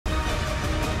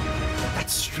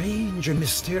strange and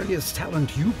mysterious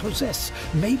talent you possess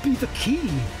may be the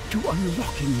key to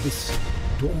unlocking this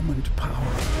dormant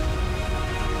power.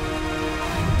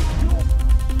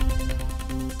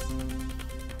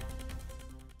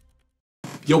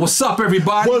 Yo, what's up,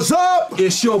 everybody? What's up?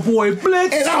 It's your boy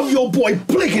Blitz. And I'm your boy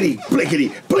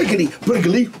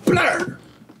Blickety-Blurr.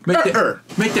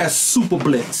 Make that super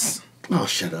Blitz. Oh,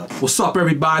 shut up. What's up,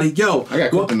 everybody? Yo. I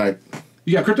got kryptonite.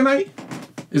 You got kryptonite?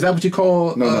 Is that what you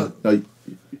call... No.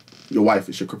 Your wife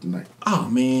is your kryptonite. Oh,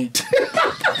 man.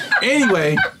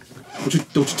 Anyway, what you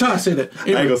trying to say that?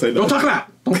 Anyway, I ain't gonna say that. Don't talk loud.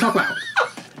 Don't talk loud.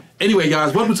 Anyway,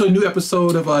 guys, welcome to a new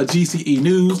episode of GCE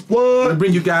News. What? We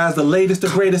bring you guys the latest, the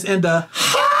greatest, and the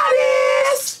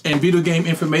hottest and video game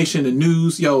information and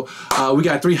news. Yo, we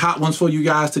got 3 hot ones for you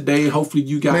guys today. Hopefully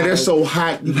you guys... Man, they're so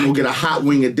hot, you can go get a hot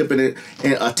wing and dip in it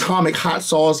in atomic hot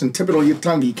sauce and tip it on your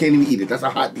tongue. You can't even eat it. That's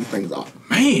how hot these things are.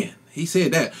 Man, he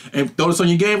said that. And throw this on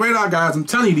your game radar, guys. I'm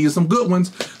telling you, these are some good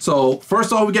ones. So,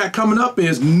 first all we got coming up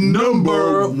is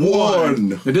number 1.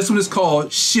 And this one is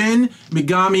called Shin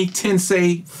Megami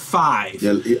Tensei 5.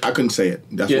 Yeah, I couldn't say it.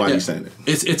 That's why he's saying it.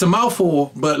 It's a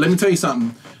mouthful, but let me tell you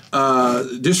something.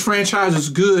 This franchise is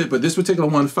good, but this particular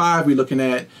one, 5, we're looking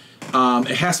at,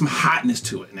 it has some hotness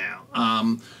to it now.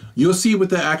 You'll see with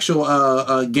the actual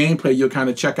gameplay you'll kind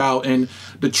of check out. And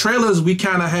the trailers, we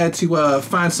kind of had to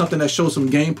find something that shows some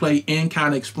gameplay and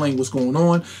kind of explain what's going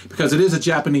on, because it is a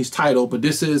Japanese title, but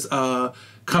this is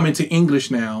coming to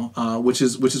English now, which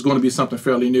is going to be something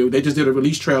fairly new. They just did a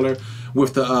release trailer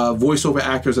with the voiceover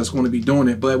actors that's going to be doing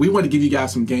it, but we want to give you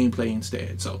guys some gameplay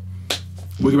instead. So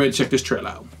we're ready to check this trailer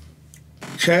out.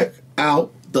 Check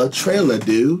out the trailer,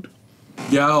 dude.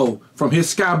 Yo, from his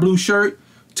sky blue shirt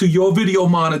to your video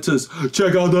monitors,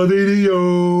 check out the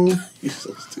video. You're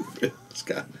so stupid,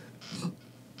 Scott.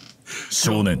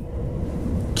 少年、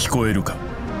聞こえるか。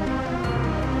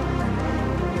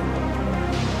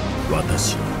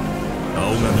私、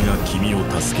青髪が君を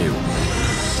助けよう。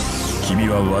君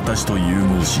は私と融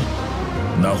合し、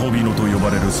ナホビノと呼ば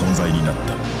れる存在になっ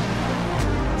た。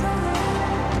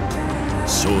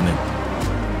少年、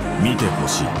見てほ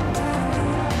しい。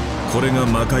これが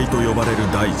魔界と呼ばれる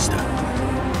大地だ。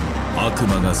悪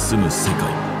魔が住む世界。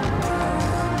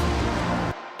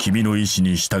君の意志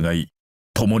に従い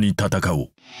共に戦お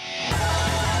う。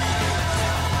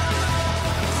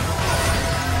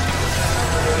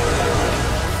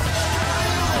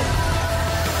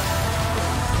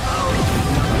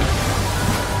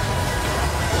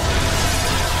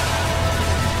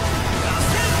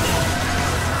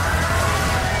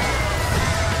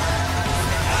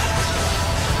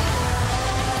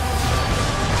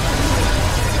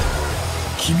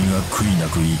君が悔いな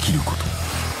く生きること、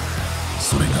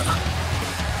それが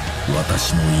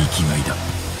私の生きがいだ。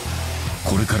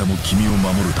これからも君を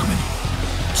守るために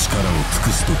力を尽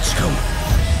くすと誓おう。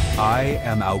 I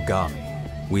am Aogami.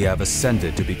 We have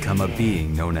ascended to become a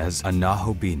being known as a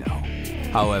Nahobino.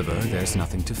 However, there's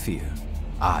nothing to fear.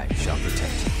 I shall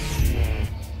protect you.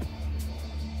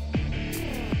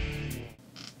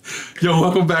 Yo,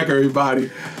 welcome back, everybody.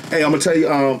 Hey, I'm gonna tell you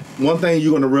one thing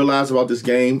you're gonna realize about this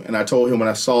game, and I told him when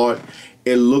I saw it,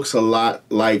 it looks a lot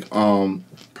like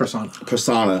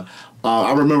Persona.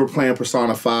 I remember playing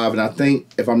Persona 5, and I think,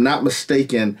 if I'm not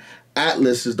mistaken,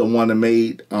 Atlas is the one that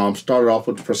made started off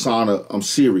with the Persona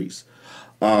series.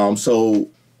 So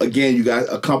again, you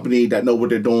got a company that know what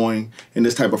they're doing in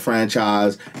this type of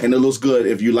franchise, and it looks good.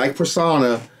 If you like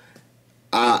Persona,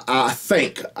 I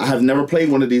think, I have never played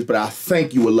one of these, but I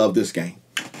think you would love this game.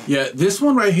 Yeah, this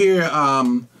one right here,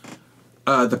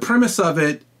 the premise of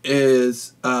it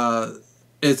is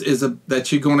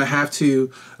that you're going to have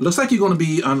to, it looks like you're going to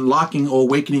be unlocking or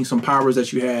awakening some powers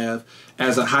that you have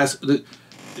as a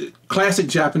classic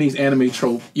Japanese anime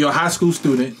trope. You're a high school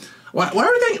student. Why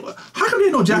are they, how come they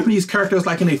know Japanese characters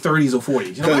like in their 30s or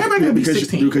 40s? You know, why am I going to be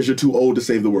 16? Because you're too old to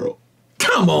save the world.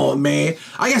 Come on, man.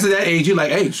 I guess at that age, you're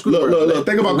like, hey, screw look,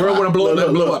 think about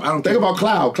Cloud. I don't think about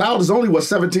Cloud. Cloud is only, what,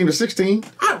 17 or 16?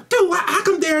 Dude, how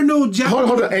come there are no Japanese...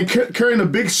 Hold on. And carrying a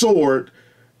big sword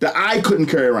that I couldn't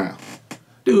carry around.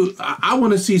 Dude, I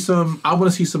want to see some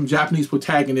Japanese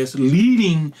protagonists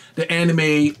leading the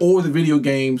anime or the video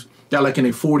games that are like in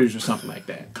their 40s or something like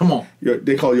that. Come on.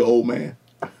 They call you old man.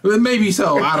 Maybe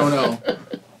so. I don't know.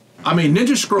 I mean,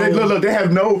 Ninja Scroll. Look, they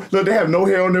have no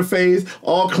hair on their face,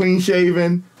 all clean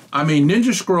shaven. I mean,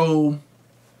 Ninja Scroll,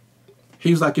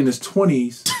 he was like in his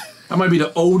 20s. That might be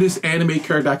the oldest anime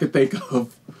character I could think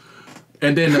of.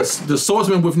 And then the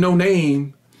swordsman with no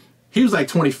name, he was like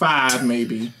 25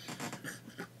 maybe.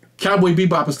 Cowboy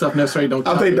Bebop and stuff necessarily don't.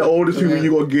 I think the oldest people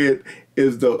you're gonna get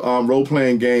is the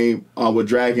role-playing game with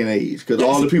Dragon Age, because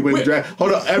all the people in Dragon.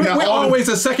 Hold on, we're always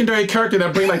a secondary character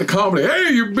that bring like the comedy. Hey,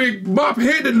 you big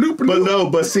mop-headed looping.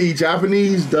 But see,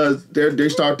 Japanese they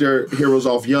start their heroes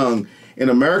off young. In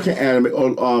American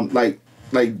anime,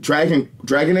 like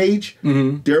Dragon Age,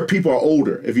 their people are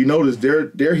older. If you notice,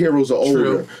 their heroes are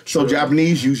older. So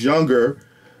Japanese use younger.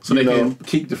 So they can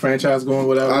keep the franchise going,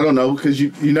 whatever? I don't know, because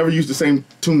you never use the same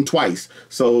tune twice.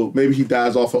 So maybe he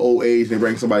dies off of old age and they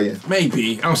bring somebody in.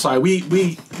 Maybe. I'm sorry.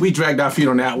 We dragged our feet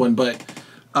on that one, but...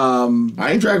 I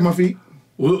ain't dragging my feet.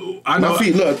 Well, I know. My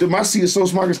feet, look, my seat is so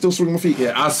smart I can still swing my feet.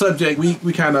 Yeah, our subject,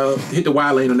 we kind of hit the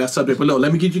wide lane on that subject. But look,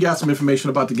 let me give you guys some information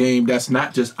about the game that's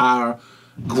not just our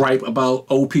gripe about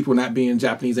old people not being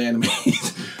Japanese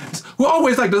animes. We're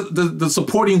always like the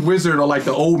supporting wizard or like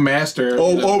the old master.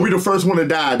 Or we the first one to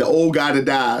die, the old guy that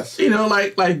dies. You know,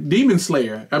 like Demon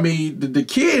Slayer. I mean, the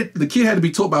kid had to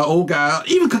be taught by an old guy.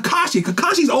 Even Kakashi.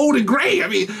 Kakashi's old and gray. I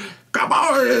mean, come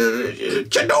on,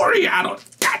 Chidori. I don't.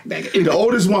 God dang it. The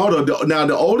oldest one. Hold on. Now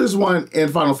the oldest one in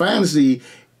Final Fantasy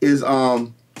is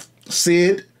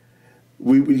Sid.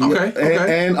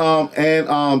 And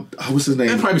what's his name?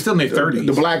 They're probably still in their 30s.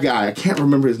 The black guy. I can't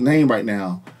remember his name right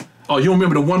now. Oh, you don't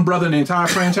remember the one brother in the entire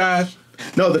franchise?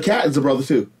 No, the cat is a brother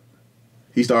too.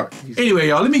 Anyway,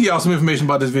 y'all, let me get y'all some information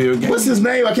about this video game. What's his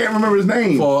name? I can't remember his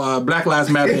name. For Black Lives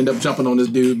Matter end up jumping on this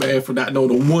dude, man, for not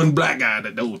knowing the one black guy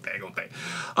that knows that thing.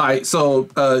 All right, so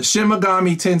Shin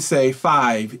Megami Tensei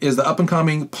 5 is the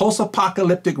up-and-coming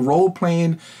post-apocalyptic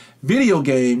role-playing video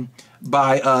game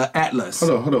by Atlas.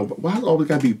 Hold on. Why does it always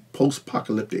gotta be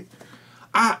post-apocalyptic?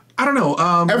 I don't know.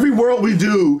 Every world we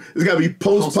do is gotta be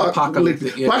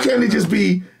post-apocalyptic. Yeah. Why can't it just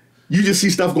be you just see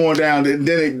stuff going down and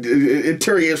then it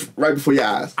deteriorates right before your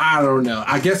eyes? I don't know.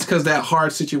 I guess because that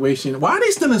hard situation. Why are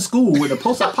they still in school with a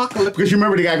post-apocalyptic? Because you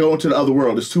remember they gotta go into the other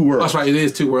world. There's two worlds. That's right. It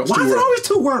is two worlds. Why is it always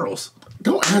two worlds?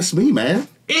 Don't ask me, man.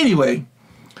 Anyway.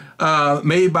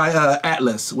 Made by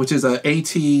Atlas, which is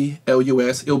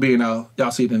ATLUS. It'll be in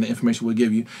y'all see it in the information we'll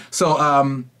give you.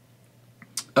 So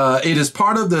it is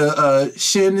part of the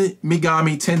Shin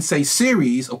Megami Tensei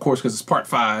series, of course, because it's part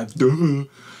 5.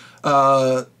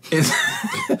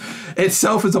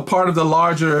 Itself is a part of the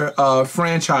larger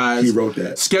franchise. He wrote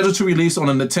that. Scheduled to release on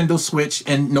the Nintendo Switch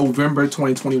in November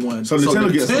 2021. So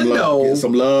Nintendo gets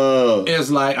some love.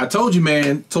 It's like, I told you,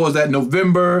 man, towards that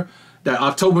November... That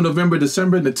October, November,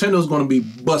 December, Nintendo's going to be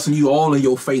busting you all in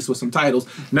your face with some titles.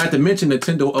 Not to mention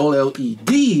Nintendo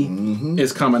OLED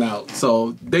is coming out.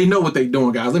 So they know what they're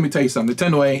doing, guys. Let me tell you something.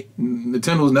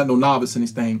 Nintendo's not no novice in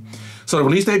this thing. So the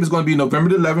release date is going to be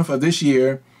November the 11th of this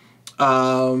year.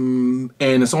 And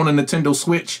it's on the Nintendo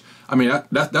Switch. I mean,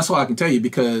 that's all I can tell you,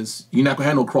 because you're not going to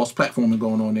have no cross-platforming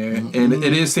going on there. And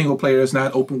it is single player. It's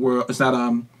not open world. It's not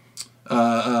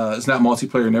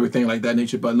multiplayer and everything like that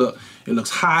nature. But look, it looks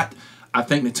hot. I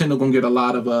think Nintendo gonna get a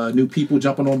lot of new people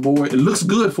jumping on board. It looks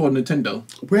good for Nintendo.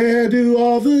 Where do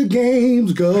all the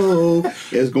games go?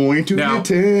 It's going to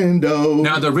Nintendo.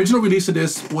 Now the original release of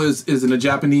this is in the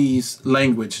Japanese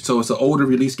language, so it's an older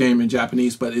release game in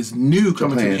Japanese, but it's new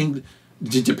coming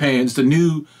to Japan. It's the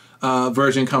new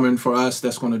version coming for us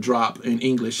that's going to drop in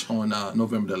English on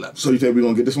November the 11th. So you think we're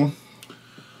gonna get this one?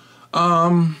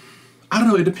 I don't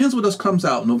know. It depends what else comes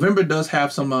out. November does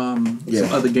have some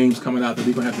other games coming out that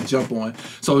we're gonna have to jump on.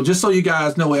 So just so you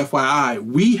guys know, FYI,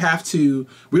 we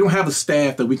don't have a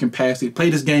staff that we can play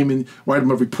this game and write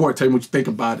them a report, tell them what you think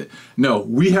about it. No,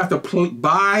 we have to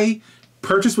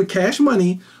purchase with cash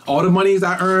money. All the monies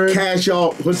I earn. Cash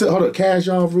y'all. What's it? Hold up. Cash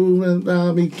y'all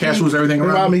rule me. Cash rules everything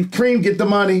around me. Cream get the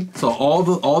money. So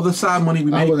all the side money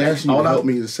we make. I was asking you to help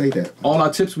me to say that. All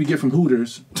our tips we get from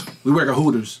Hooters. We work at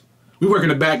Hooters. We work in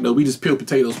the back though. We just peel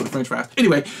potatoes for the French fries.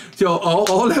 Anyway, so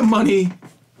all that money,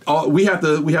 we have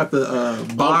to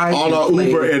buy all our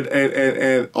Uber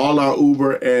and all our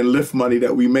Uber and Lyft money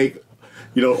that we make,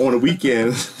 on the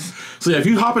weekends. So yeah, if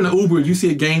you hop in the Uber and you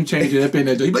see a game changer up in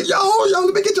there, you're like, yo,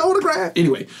 let me get your autograph.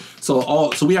 Anyway,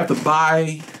 so we have to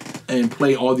buy and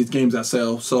play all these games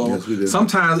ourselves. So yes,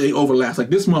 sometimes it overlaps. Like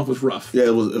this month was rough. Yeah,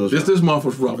 it was. This month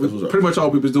was rough. Pretty much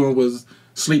all we was doing was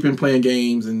sleeping, playing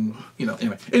games, and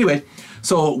Anyway,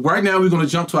 so right now we're going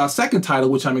to jump to our second title,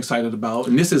 which I'm excited about,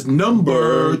 and this is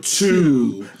number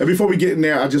 2. And before we get in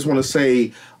there, I just want to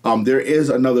say there is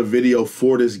another video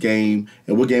for this game.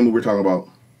 And what game are we talking about?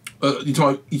 You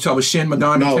talk about Shin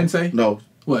Megami Tensei? No.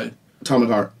 What? Atomic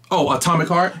Heart. Oh, Atomic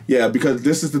Heart? Yeah, because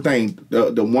this is the thing.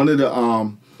 The one of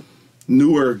the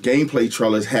newer gameplay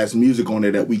trailers has music on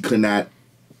there that we could not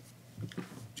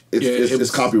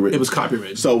it's copywritten. It was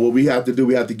copywritten. So what we have to do,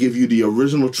 we have to give you the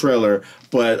original trailer,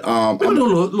 but I'm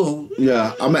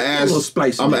gonna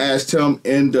ask Tim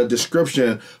in the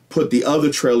description, put the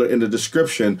other trailer in the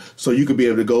description, so you could be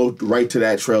able to go right to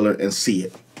that trailer and see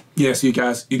it. Yes, you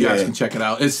guys can check it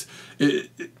out. It's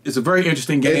a very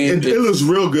interesting game. It looks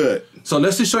real good. So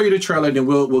let's just show you the trailer, then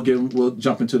we'll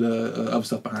jump into the other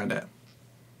stuff behind that.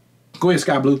 Go ahead,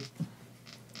 Sky Blue.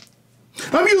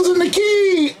 I'm using the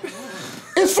key.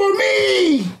 It's for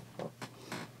me.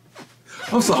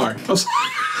 I'm sorry.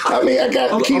 I mean, I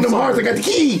got Kingdom Hearts. I got the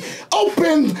key.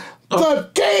 Open the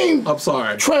game. I'm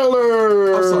sorry.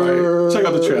 Trailer. I'm sorry. Check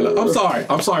out the trailer. I'm sorry.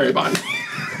 I'm sorry about it.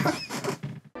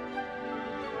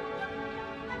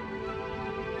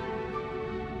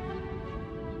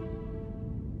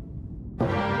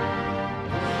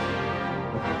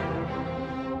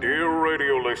 Dear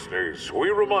radio listeners, we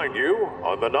remind you,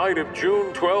 on the night of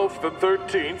June 12th and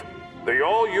 13th, the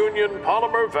all-union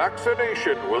polymer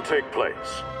vaccination will take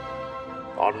place.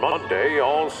 On Monday,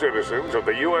 all citizens of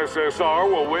the USSR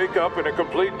will wake up in a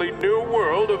completely new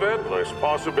world of endless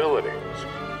possibilities.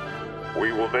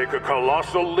 We will make a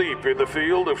colossal leap in the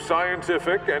field of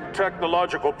scientific and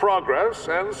technological progress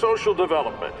and social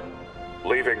development,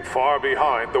 leaving far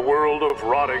behind the world of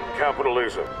rotting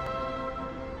capitalism.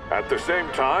 At the same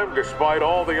time, despite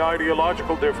all the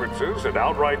ideological differences and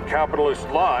outright capitalist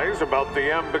lies about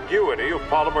the ambiguity of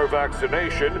polymer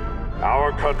vaccination,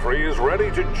 our country is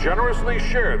ready to generously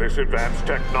share this advanced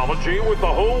technology with the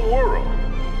whole world.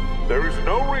 There is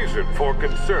no reason for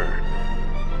concern.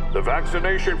 The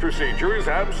vaccination procedure is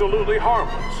absolutely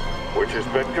harmless, which has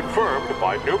been confirmed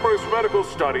by numerous medical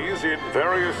studies in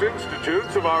various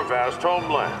institutes of our vast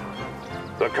homeland.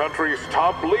 The country's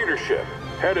top leadership,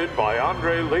 headed by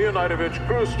Andrei Leonidovich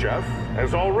Khrushchev,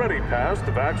 has already passed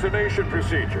the vaccination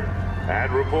procedure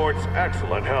and reports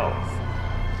excellent health.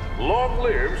 Long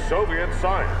live Soviet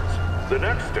science. The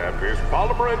next step is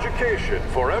polymer education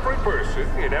for every person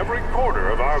in every corner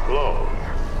of our globe.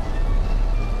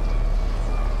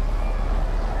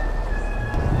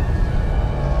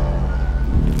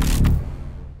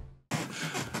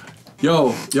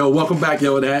 Yo, welcome back,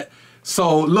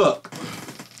 So look,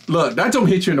 that don't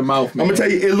hit you in the mouth, man. I'm gonna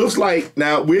tell you, it looks like,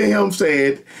 now Wilhelm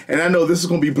said, and I know this is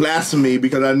gonna be blasphemy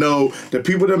because I know the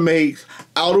people that make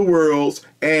Outer Worlds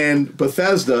and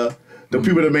Bethesda, the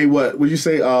people that made what would you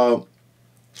say,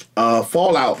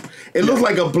 Fallout. It looks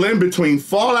like a blend between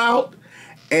Fallout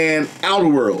and Outer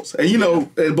Worlds, and you know,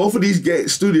 and both of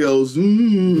these studios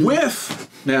with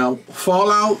now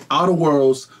Fallout, Outer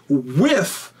Worlds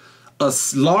with a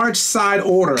large side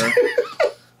order.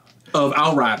 Of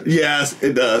Outriders. Yes,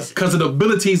 it does. Because of the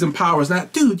abilities and powers. Now,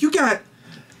 dude, I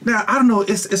don't know,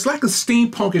 it's like a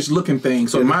steampunkish looking thing,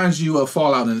 so it reminds you of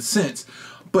Fallout in a sense.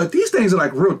 But these things are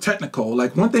like real technical.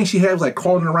 Like one thing she had was like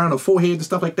crawling around her forehead and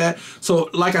stuff like that. So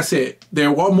like I said, there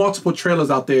were multiple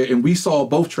trailers out there and we saw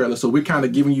both trailers, so we're kind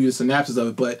of giving you the synopsis of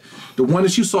it. But the one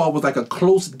that you saw was like a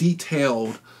close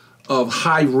detailed of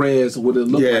high res what it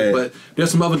looked like, but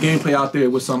there's some other gameplay out there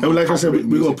with some. And like I said,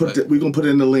 we're gonna put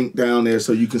in the link down there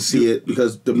so you can see it,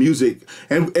 because the music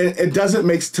and it doesn't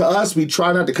make to us. We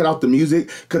try not to cut out the music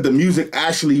because the music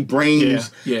actually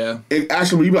brings. It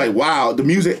actually be like, wow, the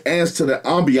music adds to the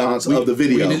ambiance of the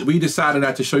video. We decided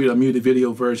not to show you the muted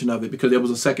video version of it because there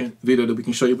was a second video that we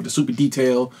can show you with the super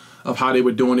detail of how they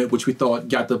were doing it, which we thought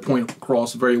got the point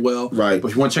across very well. Right. But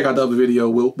if you want to check out the other video,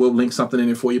 we'll link something in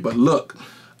there for you. But look.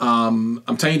 I'm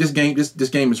telling you, this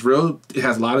game is real. It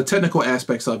has a lot of technical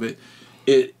aspects of it.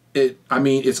 I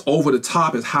mean, it's over the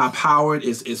top. It's high powered.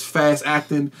 It's fast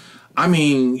acting. I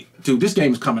mean, dude, this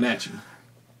game is coming at you.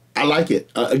 I like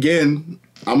it. Again,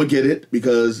 I'm gonna get it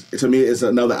because to me it's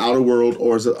another Outer World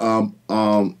or it's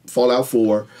Fallout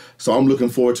 4. So I'm looking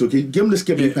forward to it. Can you give them the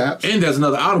Skippy Paps? And there's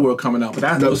another Outer World coming out, but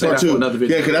that's for another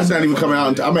video. Yeah, because that's not even coming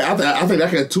out. I mean, I think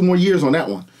that got 2 more years on that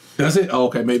one. Does it? Oh,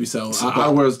 okay, maybe so.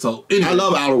 Outer Worlds. So anyway. I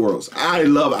love Outer Worlds. I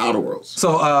love Outer Worlds.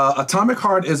 So Atomic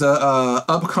Heart is a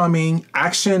upcoming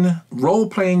action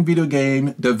role-playing video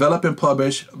game developed and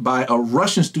published by a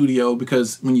Russian studio,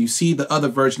 because when you see the other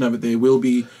version of it, they will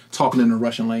be talking in the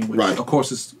Russian language. Right. Of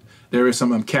course, there is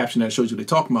some caption that shows you what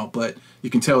they're talking about, but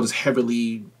you can tell it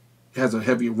has a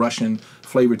heavy Russian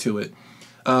flavor to it.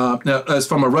 Now, it's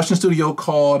from a Russian studio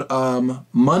called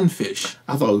Mundfish.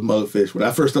 I thought it was Mudfish. When I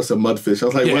first saw Mudfish, I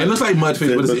was like, yeah, what? It looks like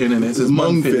Mudfish, but it's the internet. It's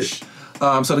Mundfish.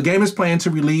 So the game is planned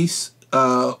to release,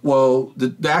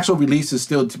 the actual release is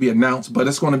still to be announced, but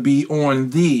it's going to be on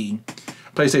the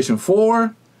PlayStation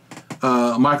 4,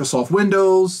 Microsoft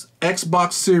Windows,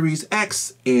 Xbox Series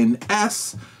X and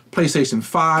S, PlayStation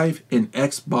 5, and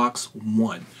Xbox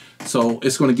One. So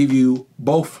it's going to give you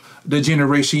both the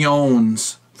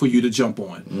generations for you to jump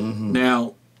on.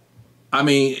 Now, I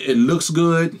mean, it looks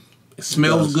good. It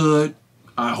smells good.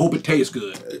 I hope it tastes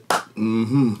good.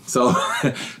 So,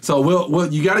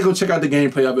 you got to go check out the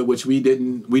gameplay of it, which we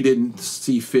didn't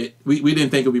see fit. We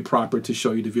didn't think it would be proper to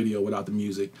show you the video without the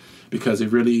music because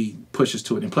it really pushes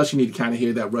to it. And plus, you need to kind of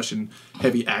hear that Russian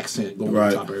heavy accent going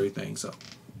on top of everything. So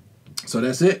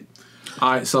that's it.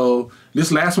 All right. So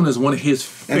this last one is one of his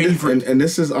favorite. And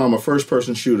this is a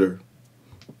first-person shooter.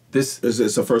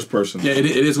 It's a first person. Yeah, it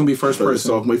is going to be first person.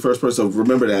 So it's going to be first person. So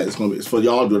remember that it's for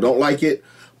y'all that don't like it.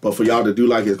 But for y'all to do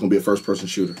like it, it's going to be a first-person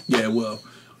shooter. Yeah, well,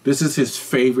 this is his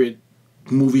favorite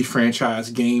movie franchise,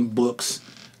 game, books,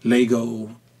 Lego,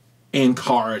 and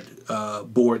card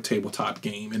board tabletop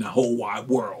game in the whole wide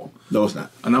world. No, it's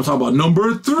not. And I'm talking about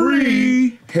number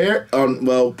 3.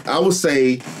 Well, I would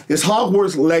say it's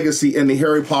Hogwarts Legacy in the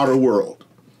Harry Potter world.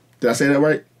 Did I say that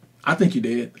right? I think you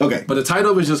did. Okay. But the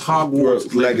title is just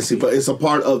Hogwarts Legacy. But it's a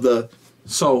part of the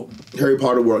Harry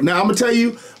Potter world. Now, I'm going to tell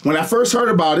you, when I first heard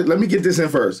about it, let me get this in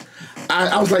first.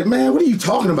 I was like, man, what are you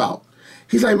talking about?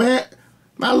 He's like, man,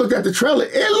 I looked at the trailer.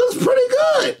 It looks pretty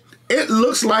good. It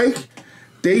looks like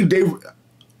they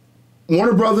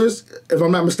Warner Brothers, if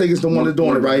I'm not mistaken, is the one that's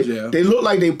doing it, right? Yeah. They look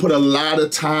like they put a lot of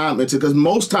time into, because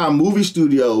most time movie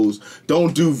studios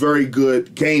don't do very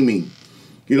good gaming.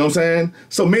 You know what I'm saying?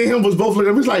 So me and him was both looking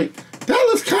at it. He was like, that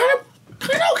looks kind of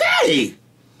okay.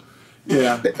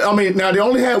 Yeah. I mean, now they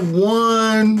only had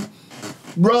one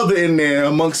brother in there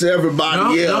amongst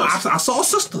everybody else. No, I saw a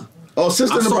sister. Oh,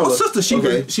 sister and a brother. I saw a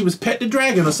sister. She was petting the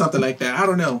dragon or something like that. I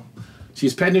don't know. She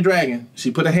was petting the dragon.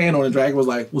 She put a hand on the dragon. Was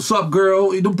like, "What's up,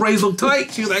 girl? The braids look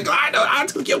tight." She was like, "I know. I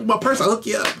took you with my purse. I hook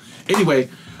you up." Anyway,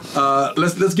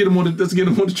 let's get him on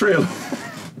the trailer.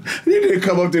 He didn't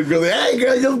come up to the girl. Hey,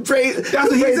 girl, your braids.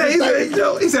 That's what he said.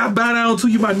 He said, "I bow down to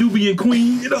you, my Nubian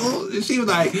queen." You know. And she was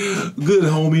like, "Good,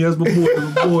 homie. That's my boy.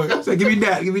 That's my boy." I said, "Give me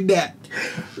that. Give me that."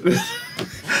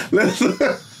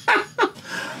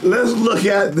 Let's look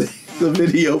at the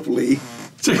video, please.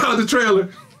 Check out the trailer.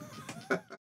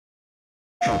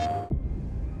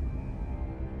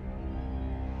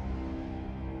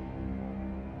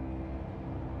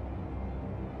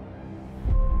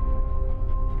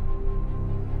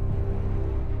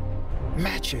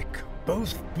 Magic,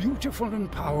 both beautiful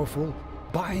and powerful,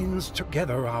 binds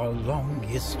together our long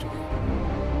history.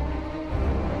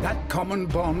 That common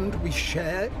bond we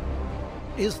share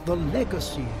is the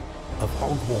legacy of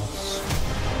Hogwarts.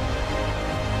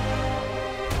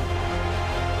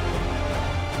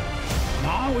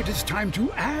 Now it is time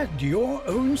to add your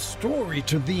own story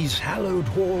to these hallowed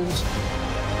halls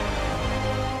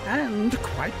and,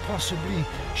 quite possibly,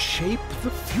 shape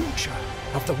the future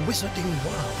of the wizarding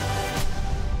world.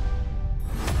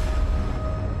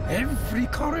 Every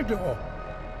corridor,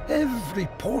 every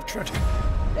portrait,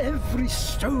 every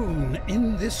stone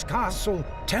in this castle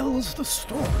tells the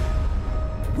story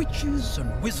of witches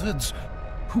and wizards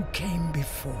who came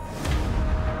before.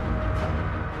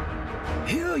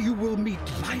 Here you will meet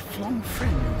lifelong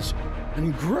friends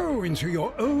and grow into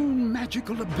your own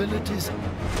magical abilities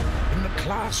in the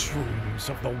classrooms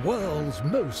of the world's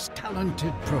most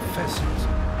talented professors.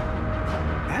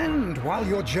 And while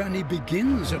your journey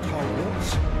begins at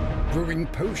Hogwarts, brewing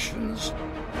potions,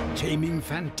 taming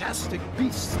fantastic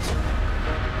beasts,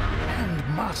 and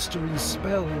mastering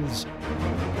spells,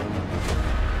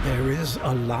 there is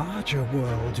a larger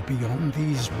world beyond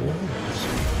these walls.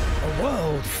 A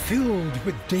world filled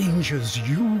with dangers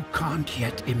you can't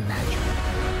yet imagine.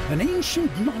 An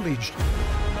ancient knowledge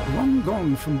long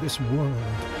gone from this world.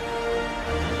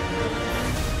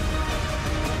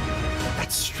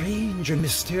 That strange and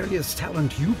mysterious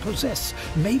talent you possess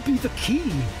may be the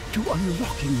key to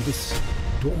unlocking this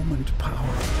dormant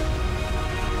power.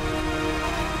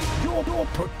 Your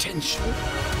potential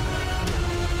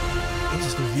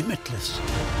is limitless.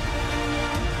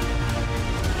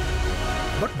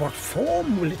 But what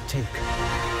form will it take?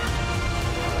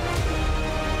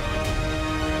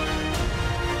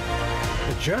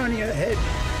 The journey ahead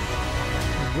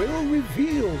will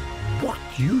reveal what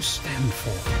you stand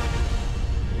for.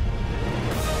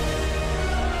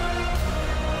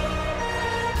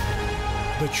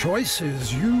 The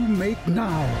choices you make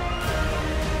now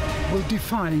will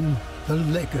define the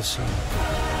legacy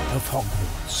of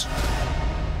Hogwarts.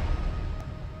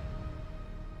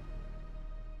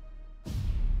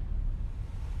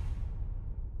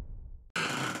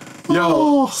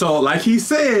 Yo, so like he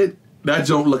said, that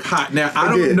don't look hot. Now, I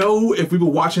don't know if we were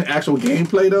watching actual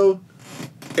gameplay, though.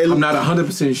 I'm not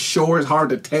 100% sure. It's hard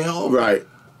to tell. Right.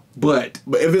 But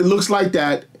if it looks like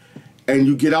that, and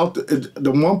you get out.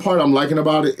 The one part I'm liking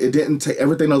about it, it didn't take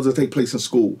everything else to take place in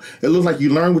school. It looks like you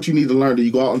learn what you need to learn, and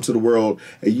you go out into the world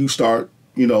and you start.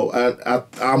 You know,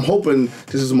 I'm hoping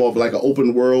this is more of like an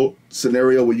open world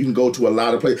scenario where you can go to a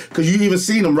lot of places, because you even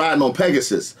seen them riding on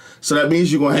Pegasus, so that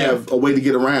means you're gonna have a way to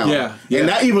get around. And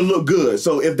that even look good.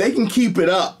 So if they can keep it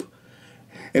up,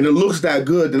 and it looks that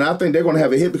good, then I think they're gonna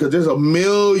have a hit, because there's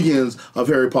millions of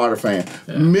Harry Potter fans.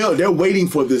 They're waiting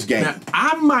for this game. Now,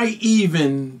 I might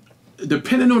even,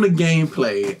 depending on the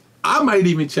gameplay, I might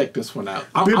even check this one out.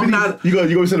 I'm not. You go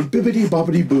to the bibbity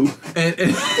boppity boo.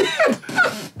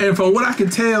 And from what I can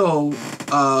tell,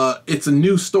 it's a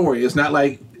new story. It's not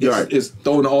like it's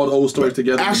throwing all the old stories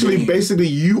together. Actually, basically,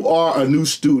 you are a new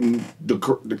student.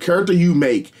 The character you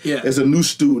make is a new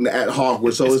student at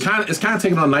Hogwarts. So it's kind of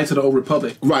taking on Knights of the Old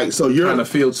Republic. Right. So you're kind of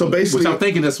feel. So basically, which I'm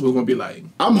thinking this was going to be like.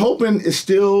 I'm hoping it's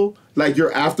still like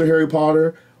you're after Harry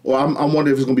Potter, or I'm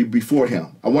wondering if it's going to be before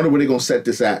him. I wonder where they're going to set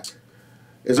this at.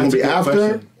 Is it going to be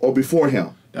after or before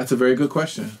him? That's a very good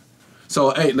question.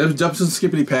 So hey, let's jump to some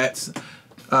skippity pats.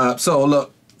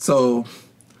 So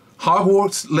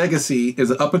Hogwarts Legacy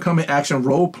is an up-and-coming action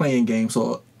role-playing game.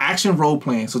 So action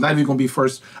role-playing. So not even going to be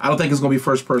first. I don't think it's going to be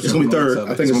first person. It's going to be third.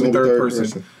 I think it's going to be third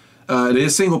person. It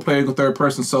is single player, third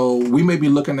person. So we may be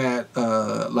looking at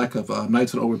like a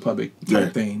Knights of the Old Republic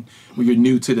type thing, where you're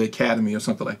new to the academy or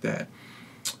something like that.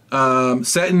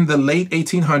 Set in the late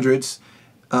 1800s,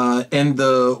 in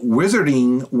the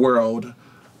wizarding world.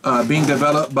 Being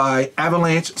developed by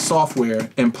Avalanche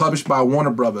Software and published by Warner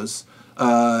Brothers,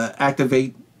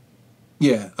 Interactive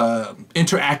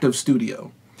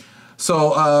Studio.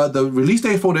 So the release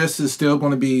date for this is still going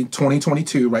to be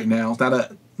 2022 right now. It's not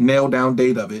a nailed down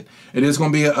date of it. It is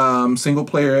going to be a single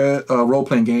player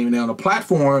role-playing game. Now the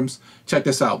platforms, check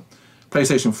this out.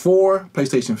 PlayStation 4,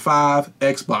 PlayStation 5,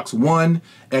 Xbox One,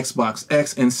 Xbox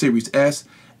X and Series S,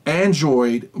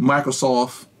 Android,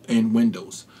 Microsoft, and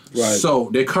Windows. Right. So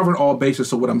they're covering all bases.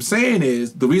 So what I'm saying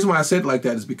is, the reason why I said it like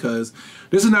that is because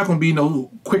this is not going to be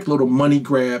no quick little money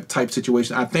grab type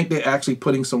situation. I think they're actually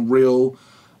putting some real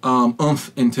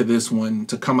oomph into this one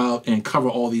to come out and cover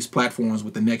all these platforms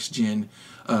with the next gen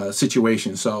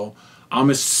situation. So I'm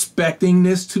expecting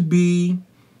this to be,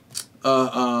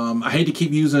 I hate to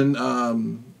keep using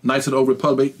Knights of the Old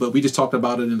Republic, but we just talked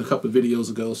about it in a couple of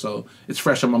videos ago, so it's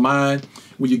fresh on my mind.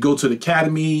 When you go to the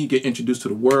academy, you get introduced to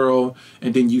the world,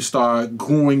 and then you start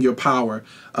growing your power.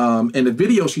 In the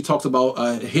video, she talks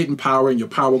about hidden power and your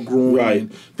power growing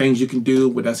and things you can do.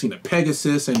 With I seen the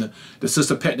Pegasus and the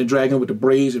sister petting the dragon with the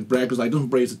braids, and Bragg was like, those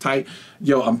braids are tight.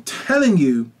 Yo, I'm telling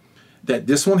you that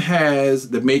this one has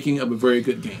the making of a very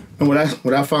good game. And what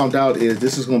I found out is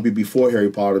this is going to be before Harry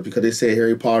Potter, because they say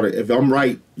Harry Potter, if I'm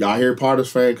right, y'all Harry Potter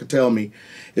fan could tell me,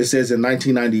 it says in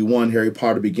 1991 Harry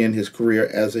Potter began his career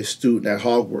as a student at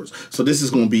Hogwarts. So this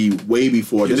is going to be way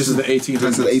before. Yeah, this is the 1800s.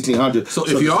 This is the 1800s. So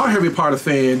if you are a Harry Potter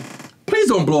fan, please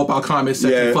don't blow up our comment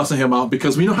section fussing him out,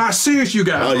 because we know how serious you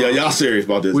guys are. Oh yeah, y'all serious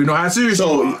about this. We know how serious you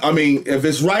are. So, I mean, if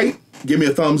it's right, give me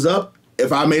a thumbs up.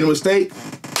 If I made a mistake,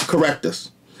 correct us.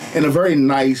 In a very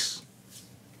nice,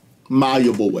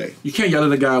 malleable way. You can't yell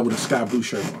at a guy with a sky blue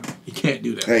shirt on. You can't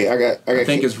do that. Hey, I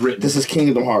think it's written. This is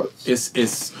Kingdom Hearts. It's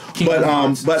Kingdom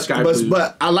Hearts.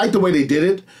 But I like the way they did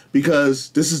it,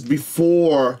 because this is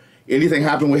before anything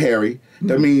happened with Harry.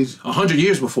 That means 100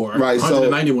 years before. Right.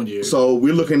 191 years. So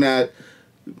we're looking at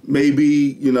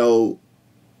maybe, you know,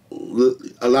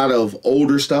 a lot of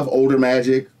older stuff, older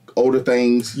magic, older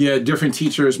things. Yeah, different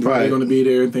teachers probably going to be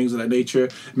there and things of that nature.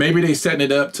 Maybe they setting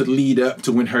it up to lead up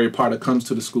to when Harry Potter comes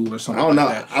to the school or something like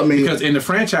that. I mean, because in the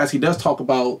franchise, he does talk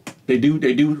about, they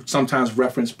do sometimes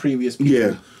reference previous people.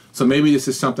 Yeah. So maybe this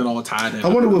is something all tied in. I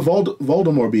wonder would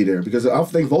Voldemort be there, because I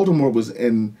think Voldemort was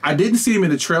in. I didn't see him in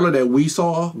the trailer that we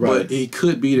saw, but he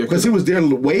could be there. Because he was there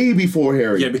way before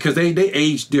Harry. Yeah, because they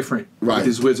age different with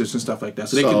his wizards and stuff like that.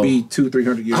 So they could be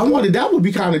 200-300 years I wondered, that would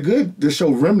be kind of good to show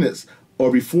remnants,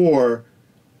 or before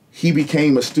he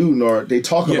became a student, or they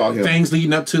talk about him. Things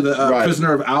leading up to the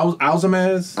prisoner of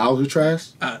Alzamaz.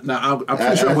 Alcatraz? No, I'm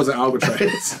pretty sure it wasn't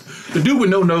Alcatraz. The dude with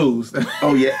no nose.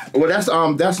 Oh yeah, well that's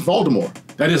Voldemort.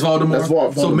 That is Voldemort. That's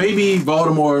Voldemort. So maybe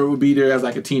Voldemort would be there as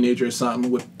like a teenager or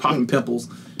something with popping pimples.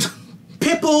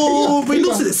 Pimple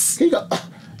relucidus.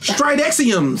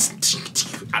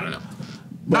 Stridexiums. I don't know.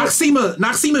 Noximus.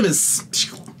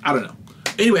 I don't know.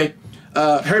 Anyway,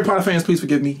 Harry Potter fans, please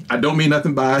forgive me. I don't mean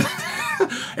nothing by it.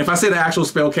 If I say the actual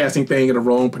spell casting thing in the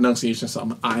wrong pronunciation or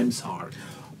something, I'm sorry.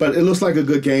 But it looks like a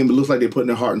good game. It looks like they're putting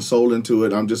their heart and soul into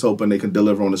it. I'm just hoping they can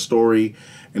deliver on the story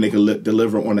and they can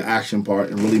deliver on the action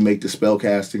part and really make the spell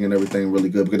casting and everything really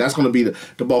good, because that's going to be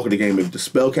the bulk of the game. If the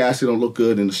spell casting don't look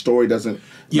good and the story doesn't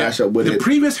match up with it. The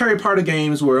previous Harry Potter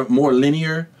games were more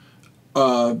linear.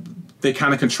 They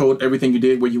kind of controlled everything you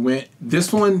did where you went.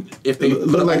 This one, if they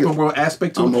put an open world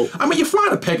aspect to it, I mean, you're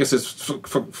flying a Pegasus.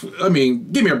 I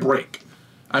mean, give me a break.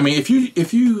 I mean, if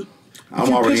you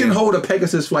pigeonhole a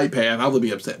Pegasus flight path, I would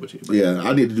be upset with you. But yeah,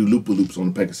 I need to do loop-a-loops on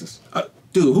the Pegasus.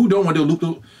 Dude, who don't want to do a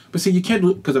loop-a-loop? But see, you can't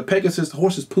do it because a Pegasus, the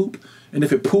horses poop, and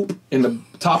if it poop in the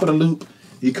top of the loop,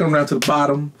 you come around to the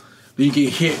bottom, then you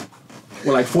get hit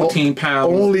with like 14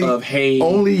 pounds of hay,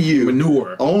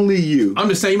 manure. Only you. I'm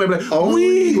just saying, you might be like,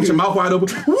 wee, with your mouth wide open,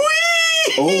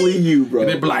 wee! Only you, bro.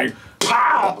 And it'd be like,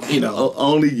 pow! You know.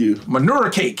 Only you. Manure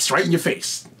cakes right in your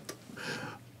face.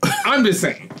 I'm just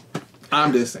saying.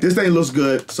 This thing looks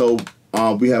good, so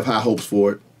we have high hopes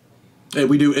for it. Yeah,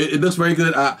 we do. It looks very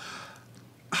good. I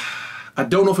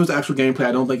don't know if it was actual gameplay.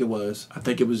 I don't think it was. I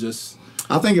think it was just.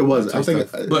 I think it was.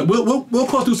 But we'll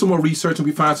go through some more research and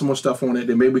we find some more stuff on it.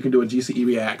 Then maybe we can do a GCE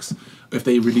reacts if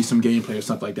they release some gameplay or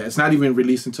something like that. It's not even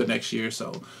released until next year,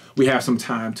 so we have some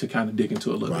time to kind of dig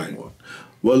into it a little bit more.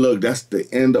 Well, look, that's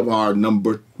the end of our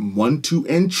number 1, 2,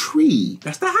 and 3.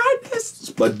 That's the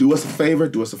hardest. But do us a favor.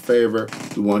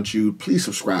 We want you please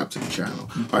subscribe to the channel.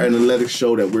 Our analytics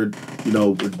show that we're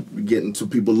getting to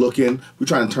people looking. We're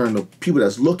trying to turn the people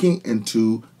that's looking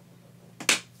into.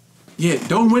 Yeah,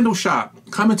 don't window shop.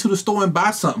 Come into the store and buy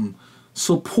something.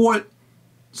 Support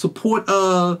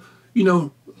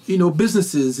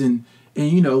businesses and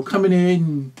coming in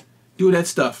and do that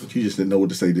stuff. You just didn't know what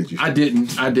to say, did you? I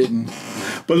didn't.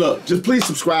 But look, just please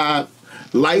subscribe,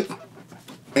 like,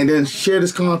 and then share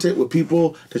this content with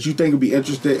people that you think would be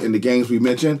interested in the games we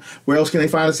mentioned. Where else can they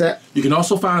find us at? You can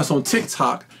also find us on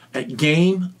TikTok at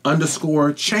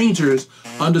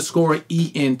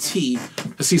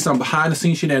game_changers_ENT to see some behind the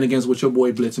scenes shenanigans with your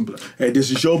boy Blitz&Blurr. Hey,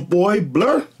 this is your boy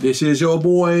Blur. This is your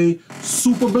boy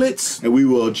Super Blitz. And we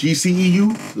will GCE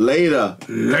you later.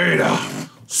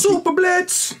 Super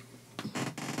Blitz.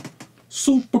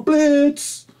 Super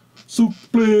Blitz. Super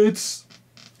Blitz.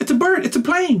 It's a bird. It's a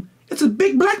plane. It's a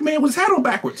big black man with his hat on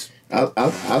backwards. Don't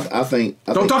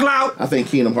talk loud. I think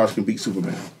Kingdom Hearts can beat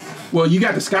Superman. Well, you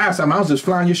got the sky, so I was just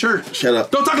flying your shirt. Shut up.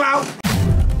 Don't talk loud.